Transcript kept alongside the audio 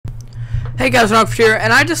Hey guys, Rob here,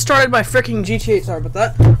 and I just started my freaking GTA. Sorry about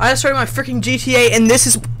that. I just started my freaking GTA, and this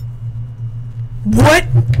is what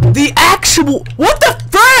the actual what the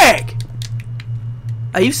frick?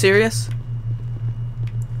 Are you serious?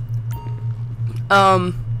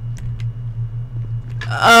 What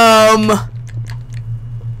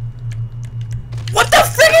the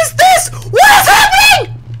frick is this? What is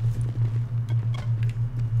happening?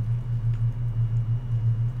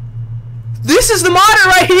 This is the modder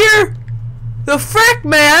right here. The frick,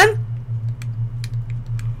 man!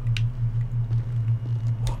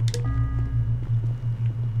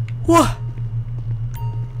 What?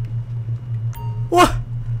 What?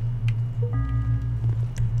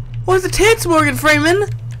 What's the tits, Morgan Freeman?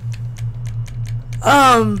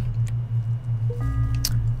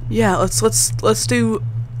 Yeah, let's do.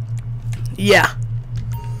 Yeah.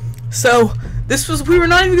 So we were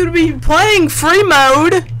not even going to be playing free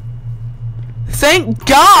mode. Thank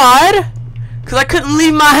God. Because I couldn't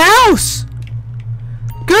leave my house.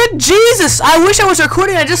 Good Jesus. I wish I was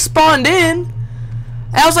recording. I just spawned in.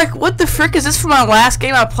 And I was like, what the frick is this for my last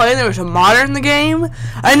game I played? There was a modder in the game.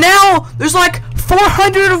 And now there's like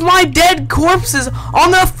 400 of my dead corpses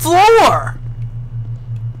on the floor.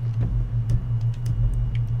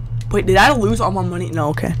 Wait, did I lose all my money? No,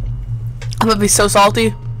 okay. I'm going to be so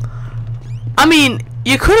salty. I mean,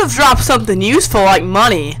 you could have dropped something useful like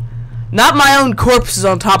money. Not my own corpses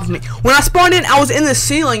on top of me. When I spawned in, I was in the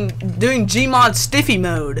ceiling doing Gmod Stiffy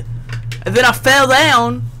mode. And then I fell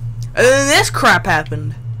down. And then this crap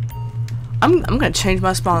happened. I'm gonna change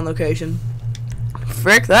my spawn location.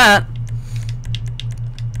 Frick that.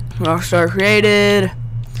 Rockstar created.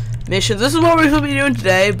 Missions. This is what we're supposed to be doing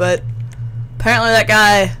today, but apparently that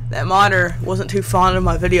guy, that modder, wasn't too fond of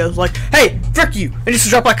my videos. Like, hey, frick you! And just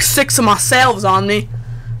dropped like 6 of my salves on me.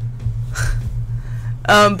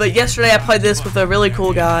 But yesterday I played this with a really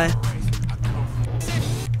cool guy.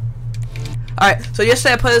 Alright, so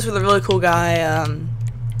yesterday I played this with a really cool guy,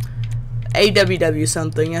 AWW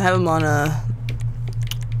something. I have him on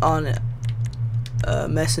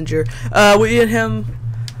Messenger. We had him.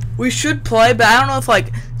 We should play, but I don't know if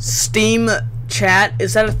like Steam chat,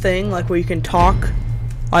 is that a thing? Like where you can talk?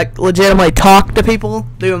 Like legitimately talk to people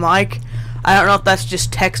through a mic? I don't know if that's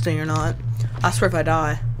just texting or not. I swear if I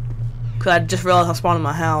die. Because I just realized I spawned in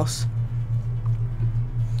my house.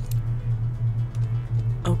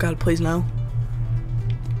 Oh god, please no.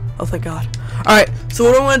 Oh thank god. Alright, so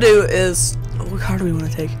what I want to do is, what car do we want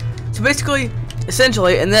to take? So basically,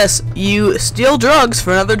 essentially, in this, you steal drugs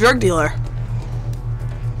for another drug dealer.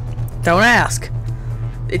 Don't ask.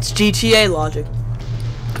 It's GTA logic.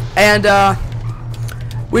 And,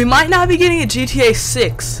 we might not be getting a GTA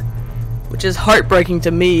 6, which is heartbreaking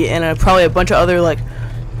to me and probably a bunch of other, like,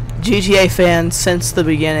 GTA fans since the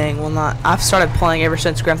beginning. Well, not. I've started playing ever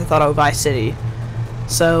since Grand Theft Auto Vice City.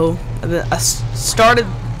 So I started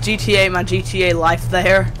GTA, my GTA life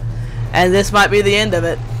there, and this might be the end of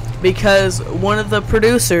it because one of the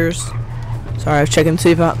producers. Sorry, I was checking to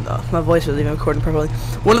see if my voice was even recording properly.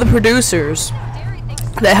 One of the producers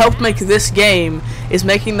that helped make this game is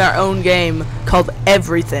making their own game called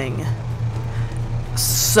Everything.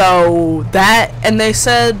 So that, and they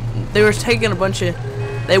said they were taking a bunch of.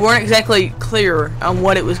 They weren't exactly clear on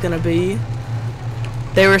what it was going to be.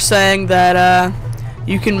 They were saying that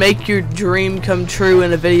you can make your dream come true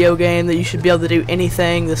in a video game, that you should be able to do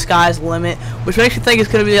anything, the sky's the limit, which makes you think it's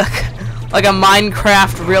going to be like a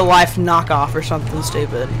Minecraft real-life knockoff or something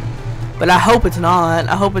stupid. But I hope it's not.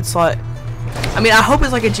 I hope it's like... I mean, I hope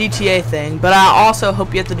it's like a GTA thing, but I also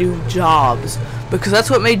hope you have to do jobs, because that's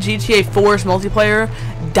what made GTA 4's multiplayer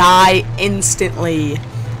die instantly.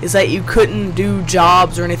 Is that you couldn't do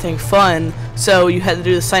jobs or anything fun, so you had to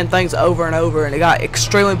do the same things over and over, and it got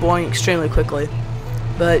extremely boring extremely quickly.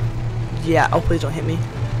 But yeah, oh please don't hit me.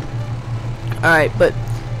 Alright, but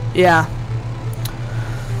yeah.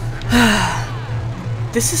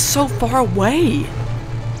 This is so far away.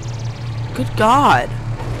 Good God.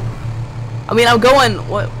 I mean, I'm going,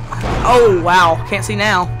 what? Oh wow, can't see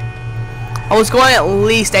now. I was going at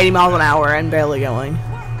least 80 miles an hour and barely going.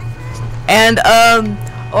 And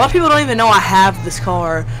a lot of people don't even know I have this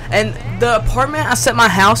car. And the apartment I set my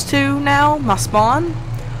house to now, my spawn,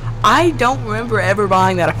 I don't remember ever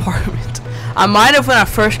buying that apartment. I might have when I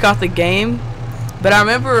first got the game, but I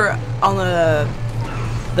remember on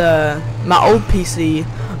my old PC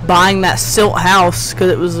buying that Silt house because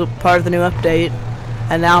it was a part of the new update.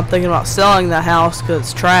 And now I'm thinking about selling that house because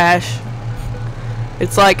it's trash.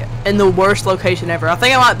 It's like in the worst location ever. I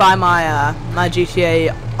think I might buy my my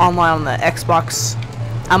GTA Online on the Xbox.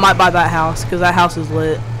 I might buy that house because that house is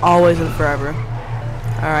lit always and forever.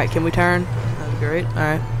 Alright, can we turn? That'd be great.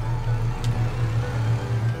 Alright.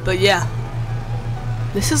 But yeah,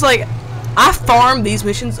 this is like, I farmed these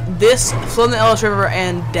missions. This, Flood the Ellis River,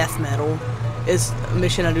 and Death Metal is a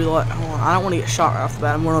mission I do a lot. Hold on, I don't want to get shot right off the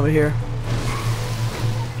bat. I'm going over here.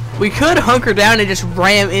 We could hunker down and just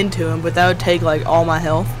ram into him, but that would take like all my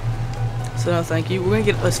health. So no thank you. We're going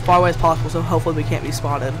to get as far away as possible, so hopefully we can't be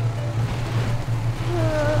spotted.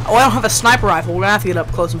 Oh, I don't have a sniper rifle. We're going to have to get up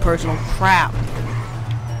close and personal. Crap.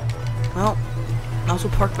 Well, I also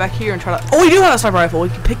park back here and try to... Oh, we do have a sniper rifle. We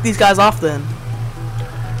can pick these guys off then.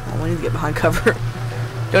 Oh, we need to get behind cover.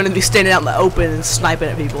 Don't need to be standing out in the open and sniping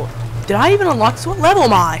at people. Did I even unlock this? What level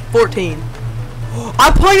am I? 14.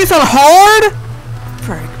 I'm playing this on hard?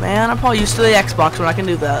 Frick, man. I'm probably used to the Xbox when I can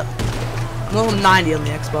do that. I'm level 90 on the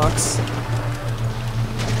Xbox.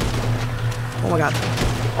 Oh my god.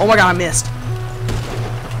 Oh my god, I missed.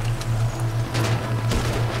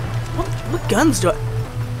 What guns do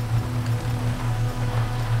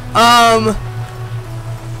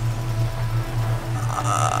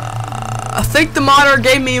I think the modder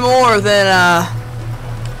gave me more than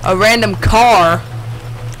a random car.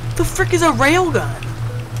 What the frick is a railgun?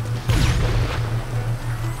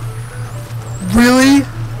 Really?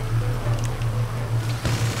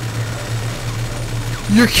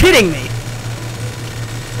 You're kidding me.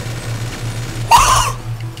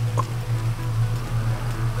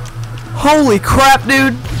 Holy crap,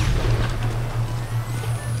 dude.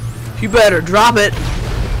 You better drop it.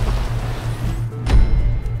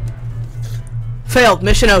 Failed.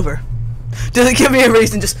 Mission over. Doesn't give me a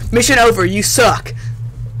reason. Just mission over. You suck.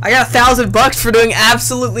 I got $1,000 for doing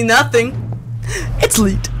absolutely nothing. It's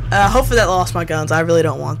leaked. Hopefully that lost my guns. I really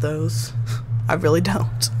don't want those. I really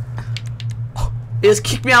don't. It just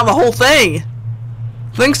kicked me out of the whole thing.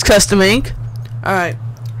 Thanks, Custom Ink. Alright.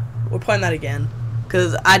 We're playing that again.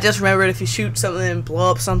 Because I just remembered if you shoot something and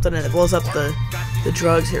blow up something and it blows up the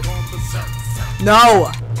drugs here.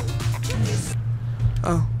 No!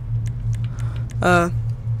 Oh.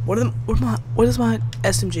 What is my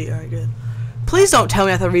SMG? Alright, good. Please don't tell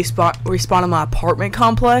me I have to respawn in my apartment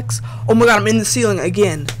complex. Oh my god, I'm in the ceiling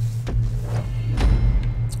again.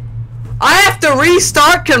 I have to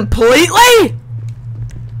restart completely?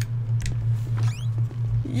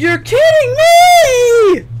 You're kidding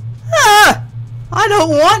me! Ah, I don't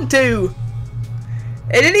want to.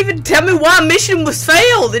 It didn't even tell me why mission was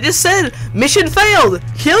failed. It just said mission failed.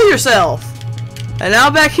 Kill yourself. And now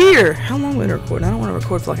I'm back here. How long am I recording? I don't want to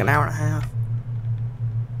record for like an hour and a half.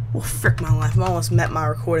 Well, frick my life. I almost met my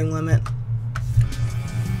recording limit.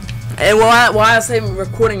 And why I say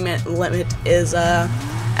recording limit is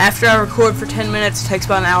after I record for 10 minutes, it takes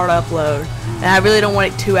about an hour to upload. And I really don't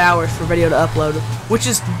want it 2 hours for a video to upload. Which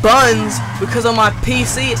is buns, because on my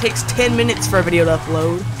PC it takes 10 minutes for a video to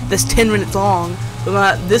upload. That's 10 minutes long.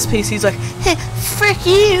 But this PC's like, hey, frick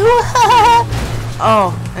you!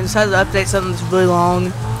 Oh, and decided to update something that's really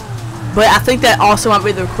long. But I think that also might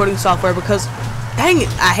be the recording software because, dang it,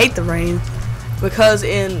 I hate the rain. Because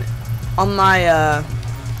on my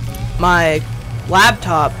my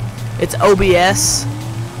laptop, it's OBS,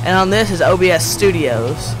 and on this is OBS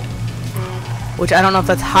Studios. Which I don't know if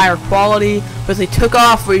that's higher quality, but they took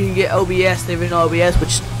off where you can get OBS, the original OBS,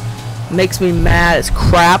 which makes me mad as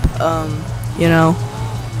crap. You know.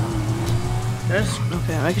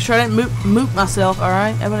 Okay, making sure I didn't moot myself,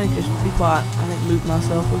 alright? Everybody just be quiet. I didn't moot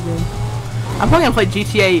myself, we're good. I'm probably gonna play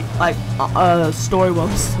GTA, like, story while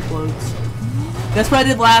this uploads. That's what I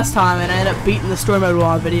did last time, and I ended up beating the story mode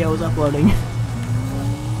while my video was uploading.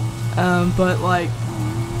 But, like,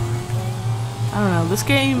 I don't know, this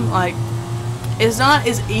game, like, is not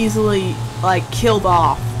as easily, like, killed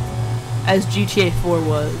off as GTA 4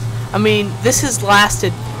 was. I mean, this has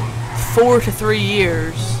lasted 4 to 3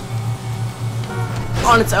 years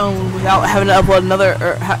on its own without having to upload another,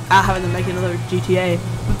 or having to make another GTA.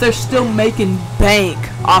 But they're still making bank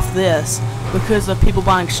off this because of people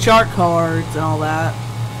buying shark cards and all that,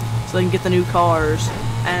 so they can get the new cars.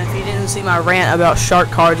 And if you didn't see my rant about shark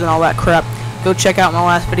cards and all that crap, go check out my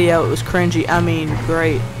last video. It was cringy. I mean,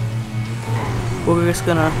 great. We're just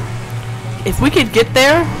gonna, if we could get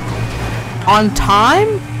there on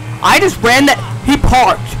time. I just ran that. He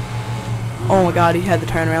parked. Oh my god, he had to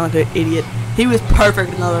turn around like an idiot. He was perfect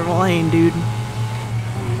in another lane, dude.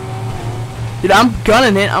 Dude, I'm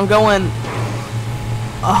gunning it. I'm going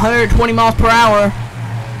 120 miles per hour.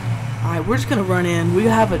 Alright, we're just gonna run in. We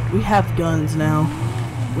have guns now.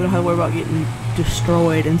 We don't have to worry about getting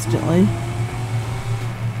destroyed instantly.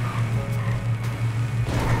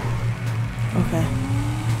 Okay.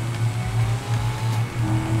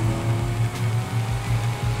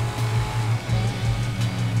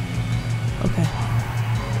 Okay.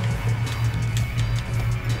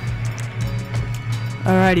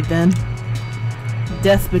 Alrighty then.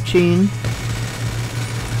 Death machine.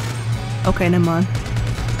 Okay, never mind.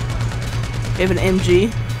 We have an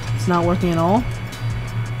MG. It's not working at all.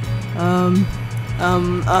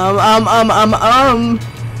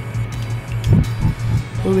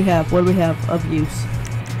 What do we have? What do we have of use?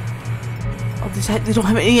 Oh, they don't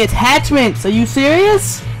have any attachments. Are you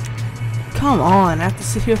serious? Come on. I have to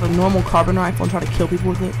sit here with a normal carbon rifle and try to kill people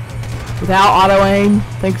with it. Without auto aim.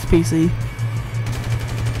 Thanks, PC.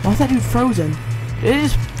 Why is that dude frozen? Did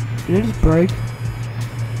it just break?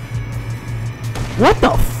 What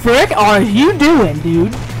the frick are you doing,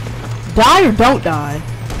 dude? Die or don't die.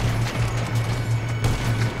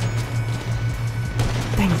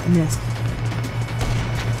 Dang it, I missed.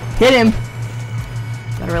 Hit him.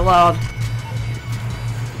 Gotta reload.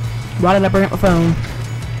 Why did I bring up my phone?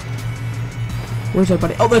 Where's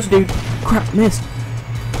everybody? Oh, there's a dude. Crap, missed.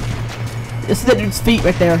 This is that dude's feet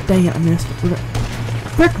right there. Dang it, I missed.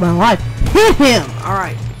 Frick my life. Hit him!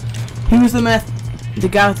 Alright. He was the meth. The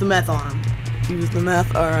guy with the meth on him. He was the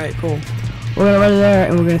meth. Alright, cool. We're gonna run in there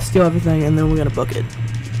and we're gonna steal everything and then we're gonna book it.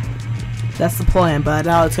 That's the plan, but I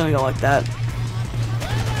doubt it's gonna go like that.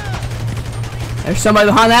 There's somebody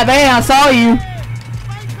behind that van. I saw you.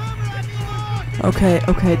 Okay,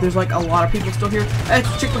 okay. There's like a lot of people still here. Hey,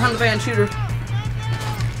 chick behind the van. Shoot her.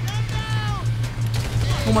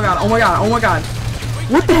 Oh my god. Oh my god. Oh my god.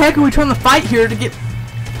 What the heck are we trying to fight here to get?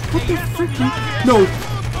 What the frick? No.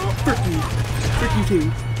 Frick you. Frick you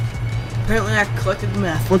too. Apparently I collected the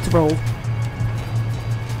meth. Let's roll.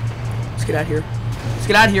 Let's get out of here. Let's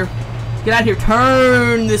get out of here. Get out of here.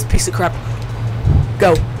 Turn this piece of crap.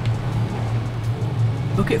 Go.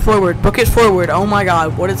 Book it forward. Book it forward. Oh my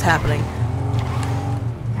god. What is happening?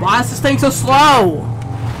 Why is this thing so slow?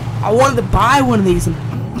 I wanted to buy one of these. I'm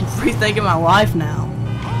rethinking my life now.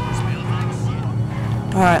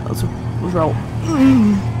 Alright. Let's roll.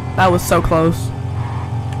 That was so close.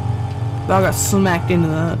 I got smacked into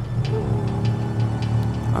that.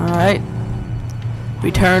 Alright.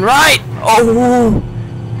 We turn right! Oh!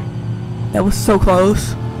 That was so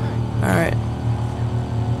close. Alright.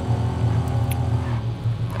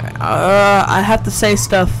 I have to say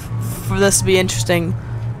stuff for this to be interesting,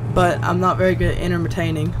 but I'm not very good at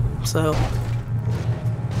entertaining, so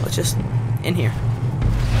let's just in here.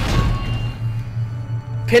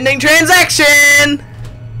 Pending transaction!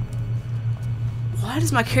 Why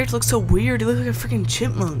does my character look so weird? He looks like a freaking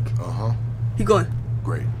chipmunk. Uh-huh. Keep going.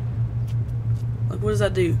 Great. Like, what does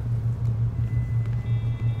that do?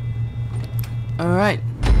 Alright.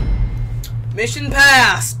 Mission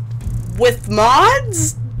passed! With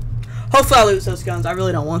mods? Hopefully I lose those guns. I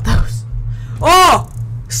really don't want those. Oh!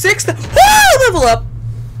 Level up!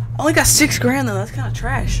 I only got 6 grand though. That's kind of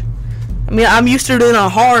trash. I mean, I'm used to doing it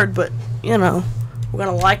hard, but, you know, we're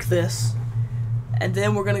gonna like this. And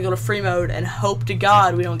then we're gonna go to free mode and hope to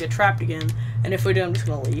God we don't get trapped again. And if we do, I'm just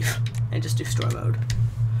gonna leave and just do story mode.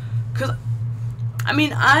 Cause, I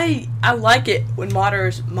mean, I like it when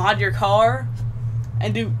modders mod your car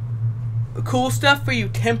and do cool stuff for you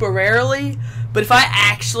temporarily. But if I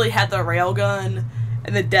actually had the railgun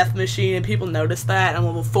and the death machine and people notice that and I'm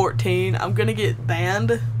level 14, I'm gonna get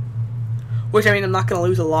banned. Which, I mean, I'm not gonna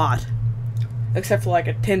lose a lot. Except for like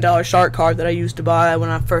a $10 shark card that I used to buy when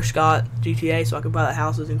I first got GTA so I could buy the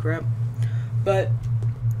houses and crap. But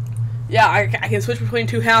yeah, I can switch between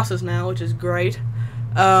 2 houses now, which is great.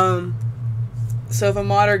 So if a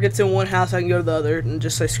modder gets in one house, I can go to the other and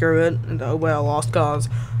just say screw it and oh well, lost cause.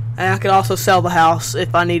 And I could also sell the house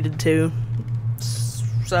if I needed to.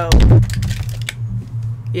 So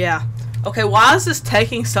yeah. Okay, why is this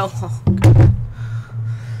taking so long?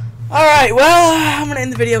 Alright, well, I'm going to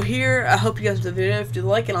end the video here. I hope you guys enjoyed the video. If you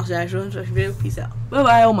like it, I'll see you next video. Peace out.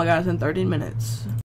 Bye-bye. Oh my god, it's been 13 minutes.